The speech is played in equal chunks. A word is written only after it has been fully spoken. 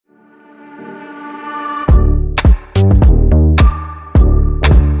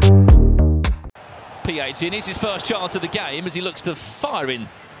Phzin. It's his first chance of the game as he looks to fire in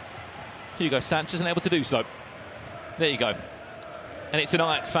Hugo Sanchez, unable to do so. There you go. And it's an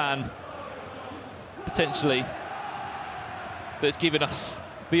Ajax fan, potentially, that's given us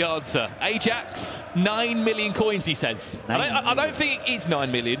the answer. Ajax, 9 million coins, he says. I don't think it's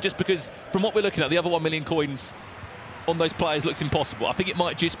 9 million, just because from what we're looking at, the other 1 million coins on those players looks impossible. I think it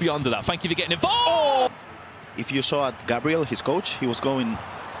might just be under that. Thank you for getting involved. Oh! If you saw at Gabriel, his coach, he was going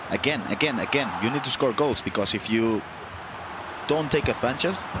again. You need to score goals, because if you don't take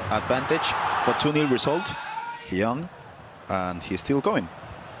advantage for 2-0 result, young, and he's still going.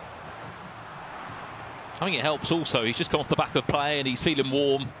 I think it helps also. He's just come off the back of play and he's feeling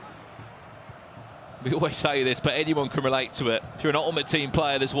warm. We always say this, but anyone can relate to it. If you're an Ultimate Team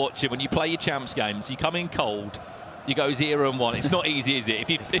player that's watching, when you play your champs games, you come in cold, you go 0-1. It's not easy, is it? If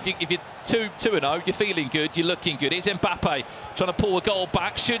you're 2-0, you're feeling good, you're looking good. It's Mbappe trying to pull a goal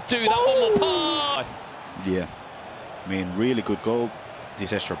back. Should do that. One more pass. Yeah, I mean, really good goal.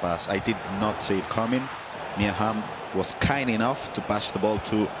 This extra pass, I did not see it coming. Miaham was kind enough to pass the ball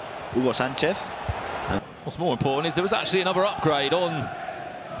to Hugo Sanchez. What's more important is there was actually another upgrade on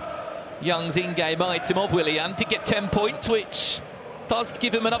Young's in-game item of Willian to get 10 points, which does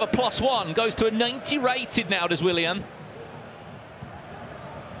give him another +1. Goes to a 90 rated now, does Willian.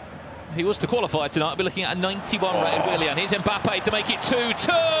 If he was to qualify tonight, I'd be looking at a 91 rated Willian. Here's Mbappe to make it 2-2.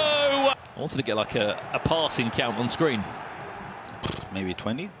 I wanted to get like a passing count on screen. Maybe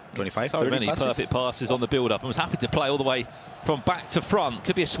 20, 25, so 30 many passes. Perfect passes on the build-up, and was happy to play all the way from back to front.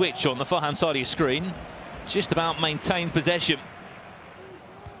 Could be a switch on the far-hand side of your screen. Just about maintains possession.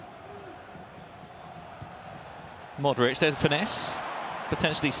 Modric, there's finesse.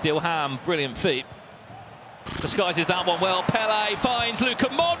 Potentially still Ham, brilliant feet. Disguises that one well. Pele finds Luka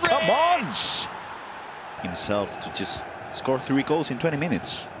Modric. Come on! Himself to just score 3 goals in 20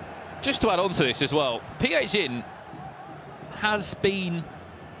 minutes. Just to add on to this as well, Phzin has been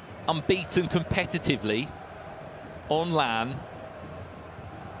unbeaten competitively on LAN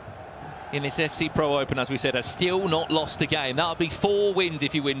in this FC Pro Open, as we said, has still not lost a game. That would be 4 wins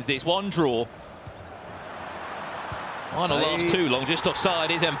if he wins this. 1 draw. One will last too long, just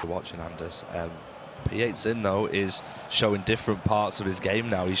offside. Is watching Anders. Phzin, though, is showing different parts of his game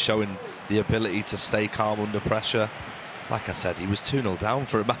now. He's showing the ability to stay calm under pressure. Like I said, he was 2-0 down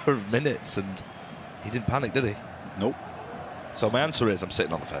for a matter of minutes, and he didn't panic, did he? Nope. So my answer is I'm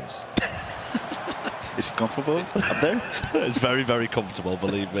sitting on the fence. Is it comfortable up there? It's very, very comfortable,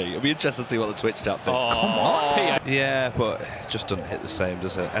 believe me. It'll be interesting to see what the Twitch chat thinks. Oh, come on! Yeah, but it just doesn't hit the same,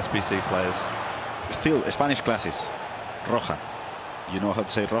 does it? SBC players. Still, Spanish classes. Roja. You know how to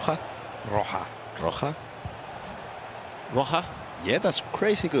say Roja? Roja. Roja? Roja? Yeah, that's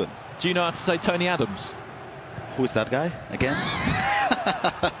crazy good. Do you know how to say Tony Adams? Who is that guy again?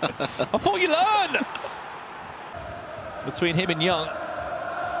 I thought you learned! Between him and Young.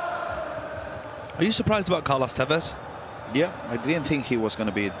 Are you surprised about Carlos Tevez? Yeah, I didn't think he was going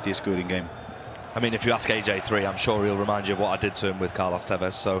to be this good in game. I mean, if you ask AJ3, I'm sure he'll remind you of what I did to him with Carlos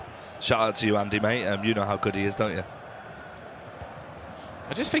Tevez. So, shout out to you, Andy, mate. You know how good he is, don't you?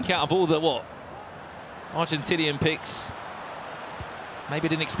 I just think out of all the, Argentinian picks, maybe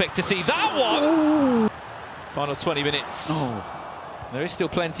didn't expect to see that one. Ooh. Final 20 minutes. Oh. There is still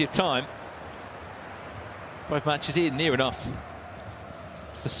plenty of time. Both matches in, near enough.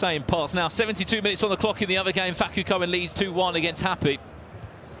 The same parts now. 72 minutes on the clock in the other game. Facu Cohen leads 2-1 against Happy.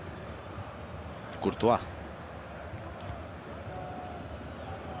 Courtois.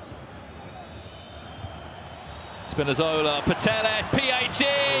 Spinazzola, Pateles,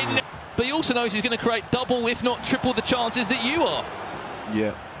 Phzin. But he also knows he's going to create double, if not triple, the chances that you are.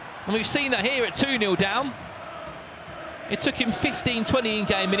 Yeah. And we've seen that here at 2-0 down. It took him 15, 20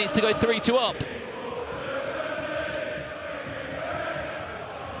 in-game minutes to go 3-2 up.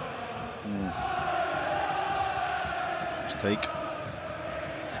 Mistake.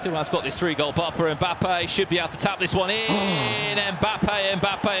 Still has got this 3-goal bumper. Mbappe should be able to tap this one in.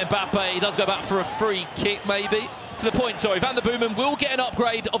 Mbappe. He does go back for a free kick, maybe. To the point, sorry. Van der Boomen will get an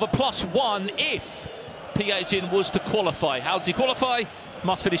upgrade of a +1 if Phzin was to qualify. How does he qualify?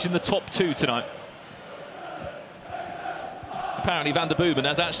 Must finish in the top 2 tonight. Apparently Van der Boomen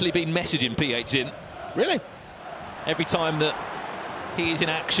has actually been messaging Phzin. Really? Every time that he is in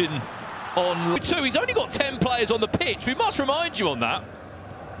action on 2. He's only got 10 players on the pitch. We must remind you on that.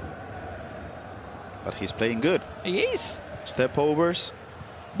 But he's playing good. He is. Step overs,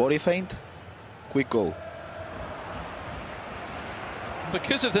 body feint, quick goal.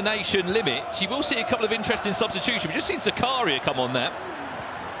 Because of the nation limits, you will see a couple of interesting substitutions. We've just seen Zakaria come on there.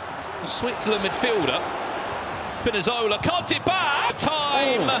 The Switzerland midfielder. Spinazzola cuts it back.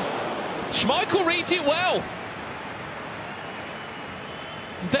 Time Schmeichel reads it well.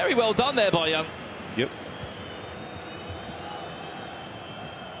 Very well done there by Young. Yep.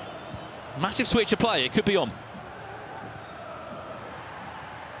 Massive switch of play, it could be on.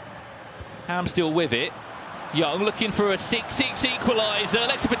 Ham still with it. Young looking for a 6-6 equaliser.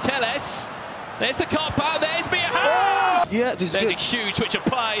 Alexis Putellas. There's the cut back, there's Mia Ham! Oh, yeah, this is There's good. a huge switch of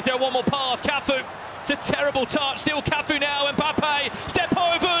play. Is there one more pass? Cafu. It's a terrible touch. Still Cafu now. Mbappe. Step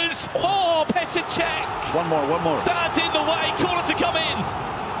overs. Oh, Petr Cech. One more. Stands in the way. Corner to come in.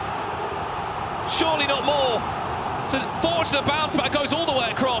 Surely not more. So fortunate bounce back goes all the way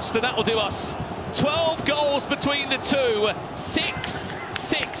across, and that will do us. 12 goals between the two.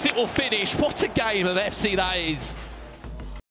 6-6 it will finish. What a game of FC that is.